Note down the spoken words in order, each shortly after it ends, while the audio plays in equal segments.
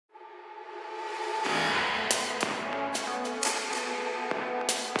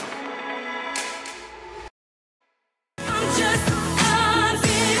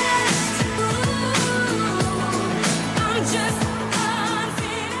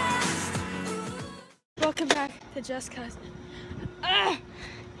welcome back to Just Cause.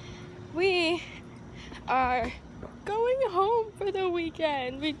 We are going home for the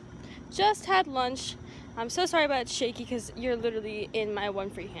weekend. We just had lunch. I'm so sorry about it's shaky because you're literally in my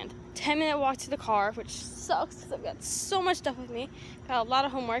one free hand. 10-minute walk to the car, which sucks because I've got so much stuff with me. Got a lot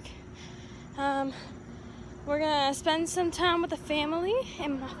of homework. We're gonna spend some time with the family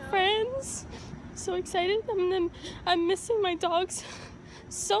and my friends. So excited. I'm missing my dogs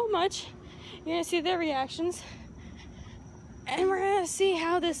so much. You're gonna see their reactions. And we're gonna see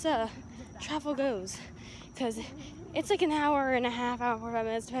how this travel goes. Because it's like an hour and a half, hour and 45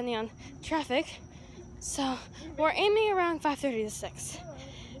 minutes, depending on traffic. So we're aiming around 5:30 to 6.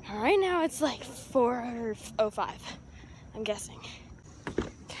 Right now it's like 4:05, I'm guessing.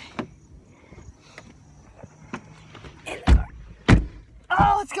 Okay. In the car.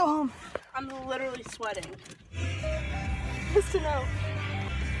 Oh, let's go home. I'm literally sweating. Just to know.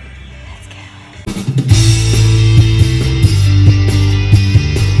 Let's go.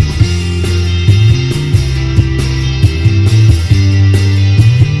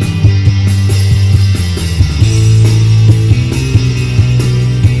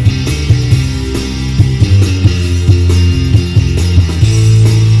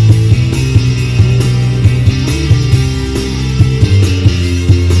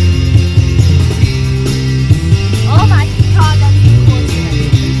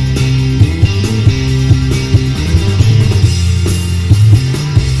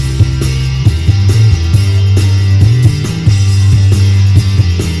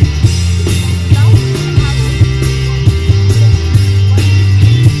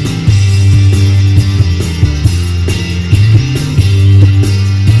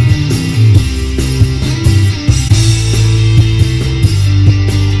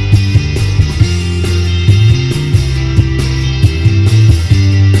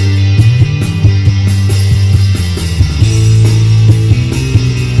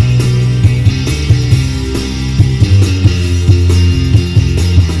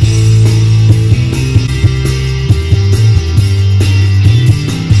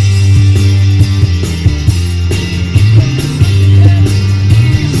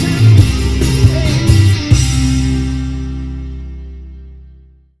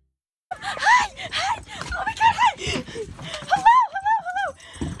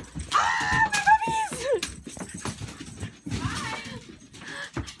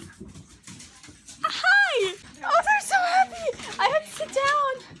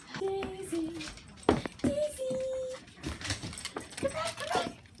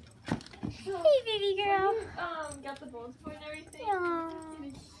 Got the bones for and everything. Aww. In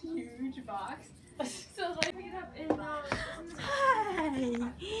a huge box. So like pick it up and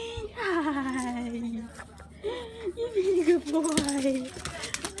Hi. Hi. You're being a good boy.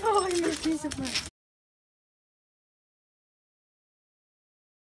 Oh, I miss you so much.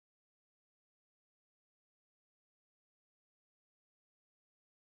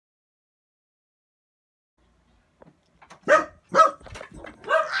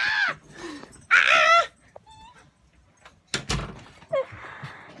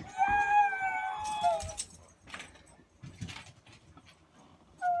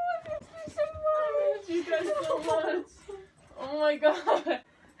 Oh my god.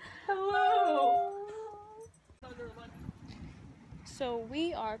 Hello. So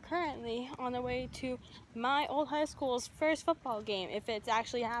we are currently on the way to my old high school's first football game, if it's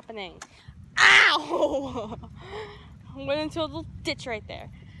actually happening. Ow! Went into a little ditch right there.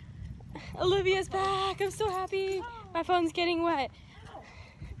 Olivia's back. I'm so happy. My phone's getting wet.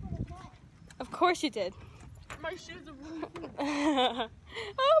 Of course you did. My shoes are ruined. Oh,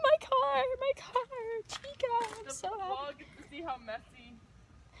 my car, Chica. I'm so happy. Get to see how messy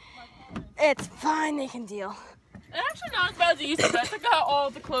my car is. It's fine, they can deal. It's actually not as bad as it used to be. I took out all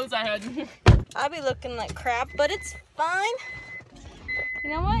the clothes I had. I'll be looking like crap, but it's fine. You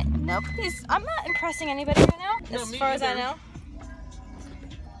know what? Nobody's. I'm not impressing anybody right now, No, as me far as I either. know.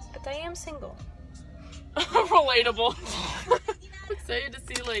 But I am single. Relatable. Excited to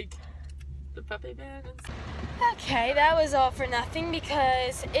see like the Pepe band and stuff. Okay, that was all for nothing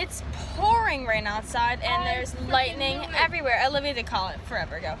because it's pouring rain outside and there's lightning everywhere. Olivia did call it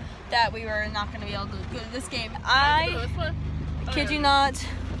forever ago that we were not going to be able to go to this game. I kid you not,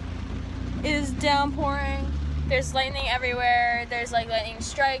 it is downpouring. There's lightning everywhere. There's like lightning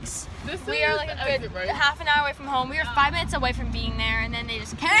strikes. We are like a good half an hour away from home. We were 5 minutes away from being there and then they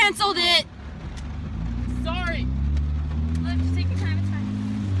just canceled it. Sorry. Look, just take your time, it's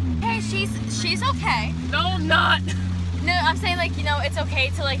fine. Hey, she's okay. No, I'm not. No, I'm saying like, you know, it's okay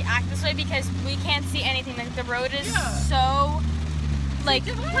to like act this way because we can't see anything. Like the road is so like.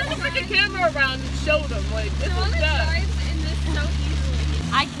 Just turn the freaking camera around and show them. Like, this is bad.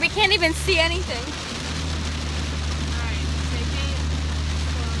 We can't even see anything.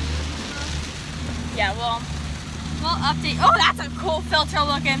 Yeah, we'll update. Oh, that's a cool filter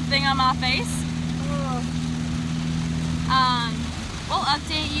looking thing on my face. We'll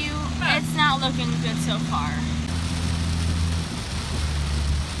update you. It's not looking good so far.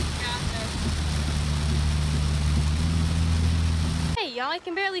 Hey y'all, you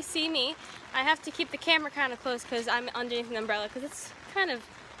can barely see me. I have to keep the camera kind of close because I'm underneath an umbrella because it's kind of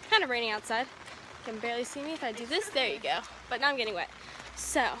raining outside. You can barely see me if I do this. There you go. But now I'm getting wet.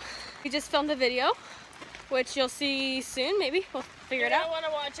 So, we just filmed a video, which you'll see soon, maybe. We'll figure it out. I want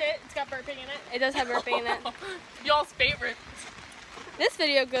to watch it. It's got burping in it. It does have burping in it. Y'all's favorite. This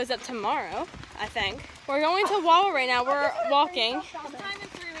video goes up tomorrow, I think. We're going to Wawa right now. We're walking. Sometime in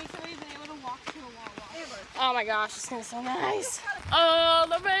 3 weeks, we've been able to walk to a Wawa. Oh my gosh, it's gonna be so nice. Oh,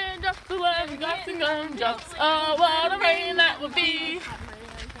 the raindrops, the raindrops, and gumdrops. Oh, what a rain that would be.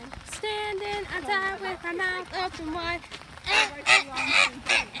 Standing outside with my mouth open wide.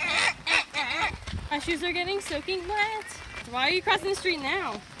 My shoes are getting soaking wet. Why are you crossing the street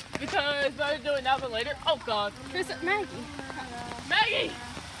now? Because better do it now than later. Oh God. There's Maggie. Maggie!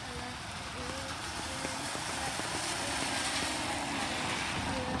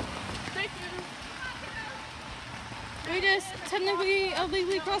 Thank you. We just technically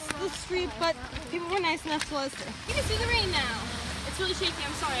illegally crossed the street, but people were nice enough to let us through. You can see the rain now. It's really shaky.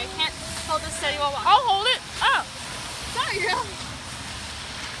 I'm sorry. I can't hold this steady while walking. I'll hold it. Oh. Sorry, girl.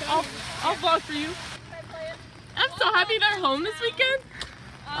 I'll vlog for you. I'm so happy they're home this weekend.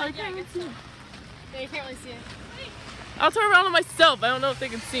 I can't really see it. Yeah, you can't really see it. I'll turn around on myself. I don't know if they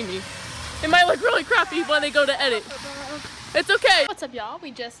can see me. It might look really crappy when they go to edit. It's okay. What's up, y'all?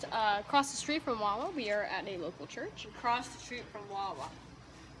 We just crossed the street from Wawa. We are at a local church. Across the street from Wawa.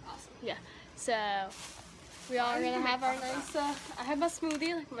 Awesome. Yeah. So we all are gonna have our nice. I have my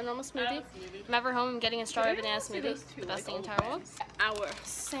smoothie, like my normal smoothie. I'm ever home. I'm getting a strawberry banana smoothie. The best thing in the entire world. Our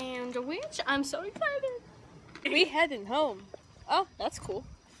Sandwich. I'm so excited. We headed home. Oh, that's cool.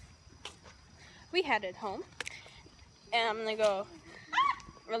 We headed home, and I'm gonna go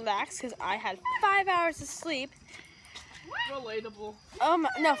relax because I had 5 hours of sleep. Relatable. No,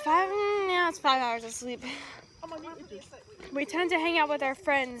 yeah, it's 5 hours of sleep. We tend to hang out with our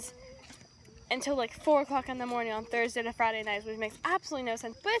friends until like 4 o'clock in the morning on Thursday to Friday nights, which makes absolutely no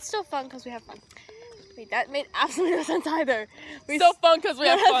sense. But it's still fun because we have fun. Wait, that made absolutely no sense either. So fun because we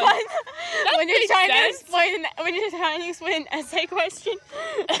have fun. When you're trying to explain an essay question.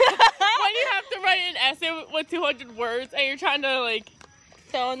 When you have to write an essay with 200 words and you're trying to like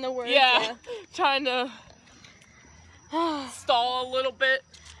fill in the words. Yeah. Trying to stall a little bit.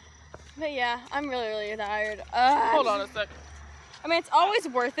 But yeah, I'm really tired. Hold on a sec. I mean, it's always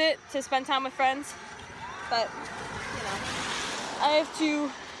worth it to spend time with friends, but you know, I have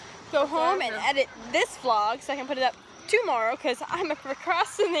to go home and edit this vlog so I can put it up tomorrow because I'm a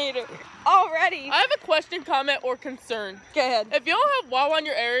procrastinator already. I have a question, comment, or concern. Go ahead. If you don't have Wawa in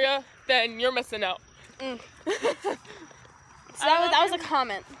your area, then you're missing out. So that was a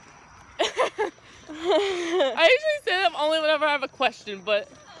comment. I usually say them only whenever I have a question, but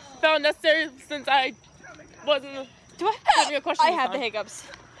found necessary since I wasn't giving a question. I have the hiccups.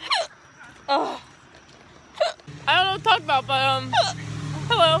 Oh. I don't know what to talk about, but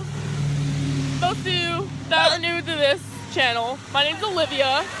hello. Those of you that are new to this channel, my name's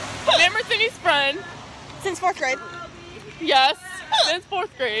Olivia. I'm Emerson's friend. Since 4th grade. Yes, since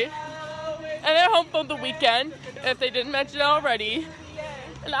 4th grade. And they're home from the weekend, if they didn't mention it already.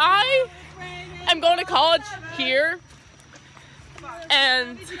 And I am going to college here.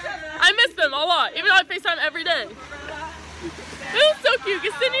 And I miss them a lot, even though I FaceTime every day. It was so cute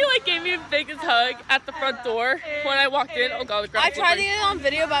because Sydney like gave me the biggest hug at the front door when I walked in. Oh God, the ground. I tried to get it on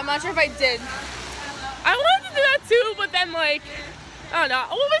video, but I'm not sure if I did. I wanted to do that too, but then like, I don't know.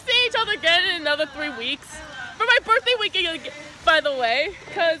 We'll be seeing each other again in another 3 weeks. For my birthday weekend, by the way,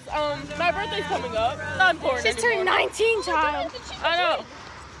 because my birthday's coming up. Not important She's turned 19, child. I know.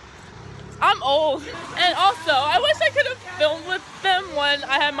 I'm old. And also, I wish I could have filmed with them when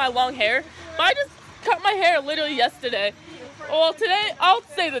I had my long hair, but I just cut my hair literally yesterday. Well, today, I'll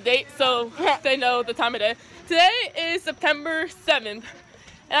say the date so they know the time of day. Today is September 7th, and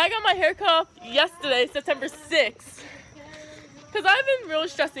I got my hair cut off yesterday, September 6th, because I've been really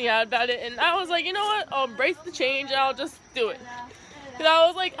stressing out about it, and I was like, you know what, I'll embrace the change, and I'll just do it. Because I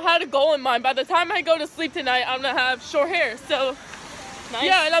was like, I had a goal in mind. By the time I go to sleep tonight, I'm going to have short hair, so, nice.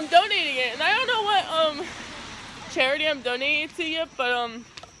 Yeah, and I'm donating it, and I don't know what charity I'm donating it to yet, but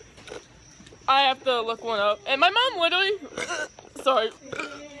I have to look one up. And my mom literally Sorry.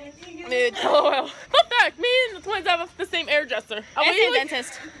 Mood. LOL. Fun fact, me and the twins have the same hairdresser. And the same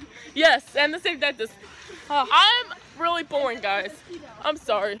dentist. Yes, and the same dentist. Oh. I'm really boring, guys. I'm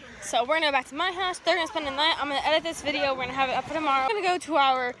sorry. So we're gonna go back to my house. They're gonna spend the night. I'm gonna edit this video. We're gonna have it up for tomorrow. We're gonna go to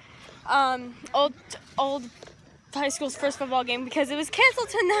our old high school's first football game because it was canceled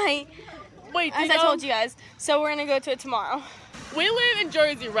tonight. Wait, as I told you guys. So we're gonna go to it tomorrow. We live in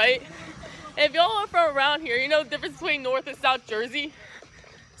Jersey, right? If y'all are from around here, you know the difference between North and South Jersey?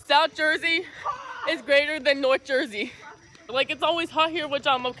 South Jersey is greater than North Jersey. Like, it's always hot here, which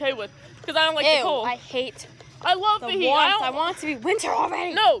I'm okay with, because I don't like the cold. I hate I love the heat. warmth. I want it to be winter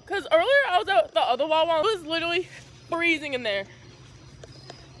already. No, because earlier I was at the other Wawa. It was literally freezing in there.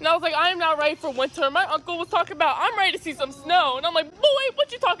 And I was like, I am not ready for winter. My uncle was talking about, I'm ready to see some snow. And I'm like, boy,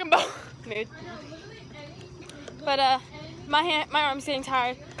 what you talking about? Mood. But my arm's getting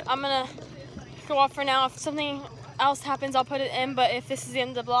tired. I'm gonna go off for now. If something else happens, I'll put it in. But if this is the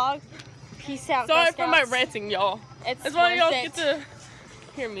end of the vlog, peace out. Sorry for my ranting, y'all. It's That's why y'all worth get to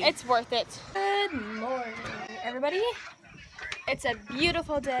hear me. It's worth it. Good morning, everybody. It's a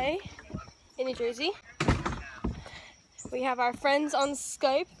beautiful day in New Jersey. We have our friends on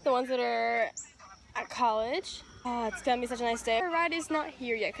Skype, the ones that are at college. Oh, it's gonna be such a nice day. Her ride is not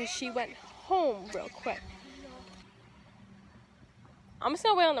here yet because she went home real quick. I'm just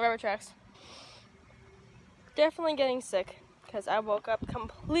gonna wait on the railroad tracks. Definitely getting sick because I woke up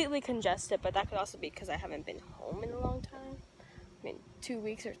completely congested, but that could also be because I haven't been home in a long time. I mean, 2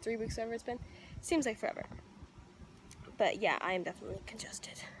 weeks or 3 weeks, whatever it's been. Seems like forever. But yeah, I am definitely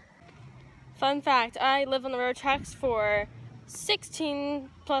congested. Fun fact, I live on the railroad tracks for 16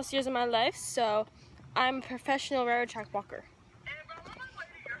 plus years of my life, so I'm a professional railroad track walker.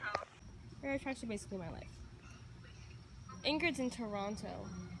 Railroad tracks are basically my life. Ingrid's in Toronto.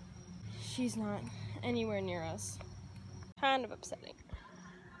 She's not anywhere near us. Kind of upsetting.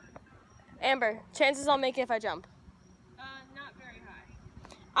 Amber, chances I'll make it if I jump. Not very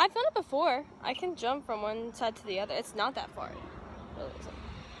high. I've done it before. I can jump from one side to the other. It's not that far. Really isn't.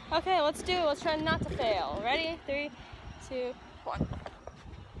 Okay, let's do it. Let's try not to fail. Ready? 3, 2, 1.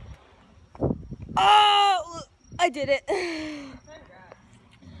 Oh! I did it.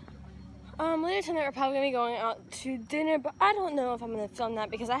 Later tonight we're probably going to be going out to dinner, but I don't know if I'm going to film that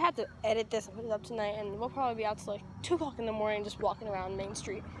because I have to edit this and put it up tonight, and we'll probably be out till like 2 o'clock in the morning just walking around Main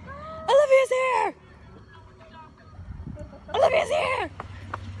Street. Olivia's here! Olivia's here!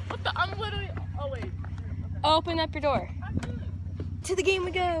 What the? I'm literally. Oh, wait. Okay. Open up your door. To the game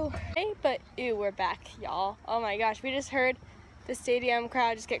we go. Hey, but ew, we're back, y'all. Oh my gosh, we just heard the stadium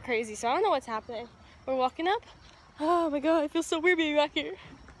crowd just get crazy, so I don't know what's happening. We're walking up. Oh my god, I feel so weird being back here.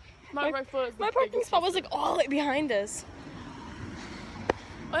 My right foot is my parking spot was like all like behind us.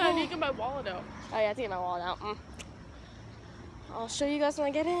 Oh, yeah, I need to get my wallet out. Oh yeah, I have to get my wallet out. I'll show you guys when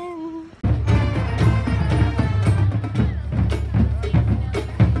I get in.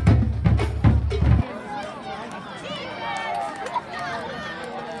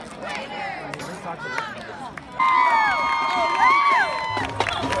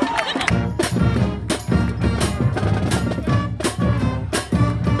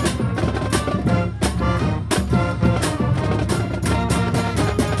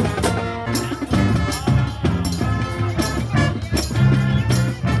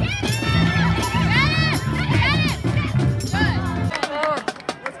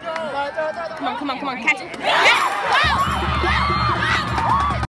 Come on, catch it.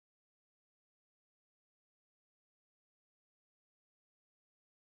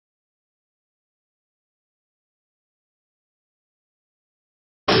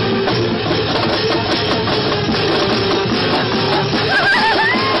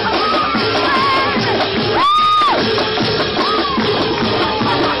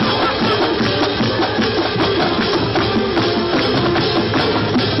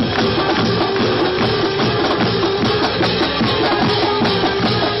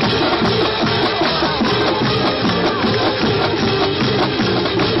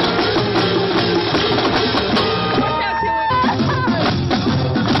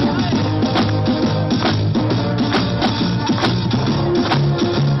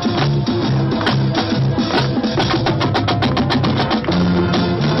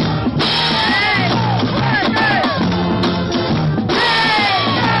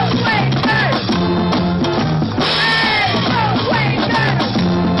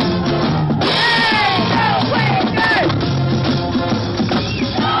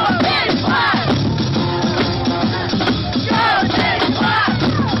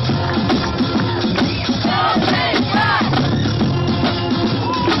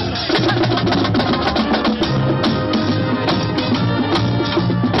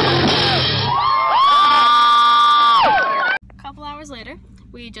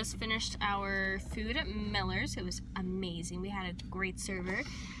 we just finished our food at Miller's. It was amazing. We had a great server.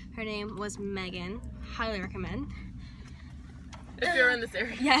 Her name was Megan. Highly recommend. If you're in this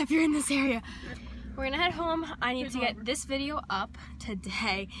area. Yeah, if you're in this area. We're gonna head home. I need to get this video up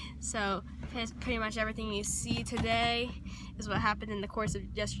today. So pretty much everything you see today is what happened in the course of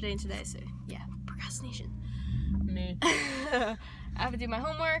yesterday and today. So yeah, procrastination. Me. I have to do my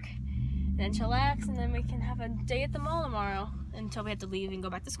homework, and then chillax, and then we can have a day at the mall tomorrow until we have to leave and go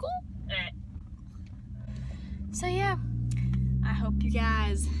back to school. So yeah, I hope you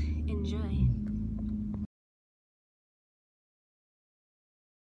guys enjoy.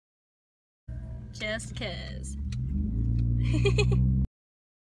 Just cause.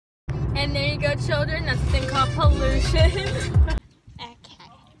 And there you go, children. That's a thing called pollution. Okay.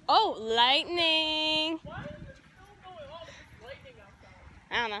 Oh, lightning. Why is it still going off with lightning outside?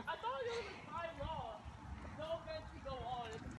 I don't know. I thought it was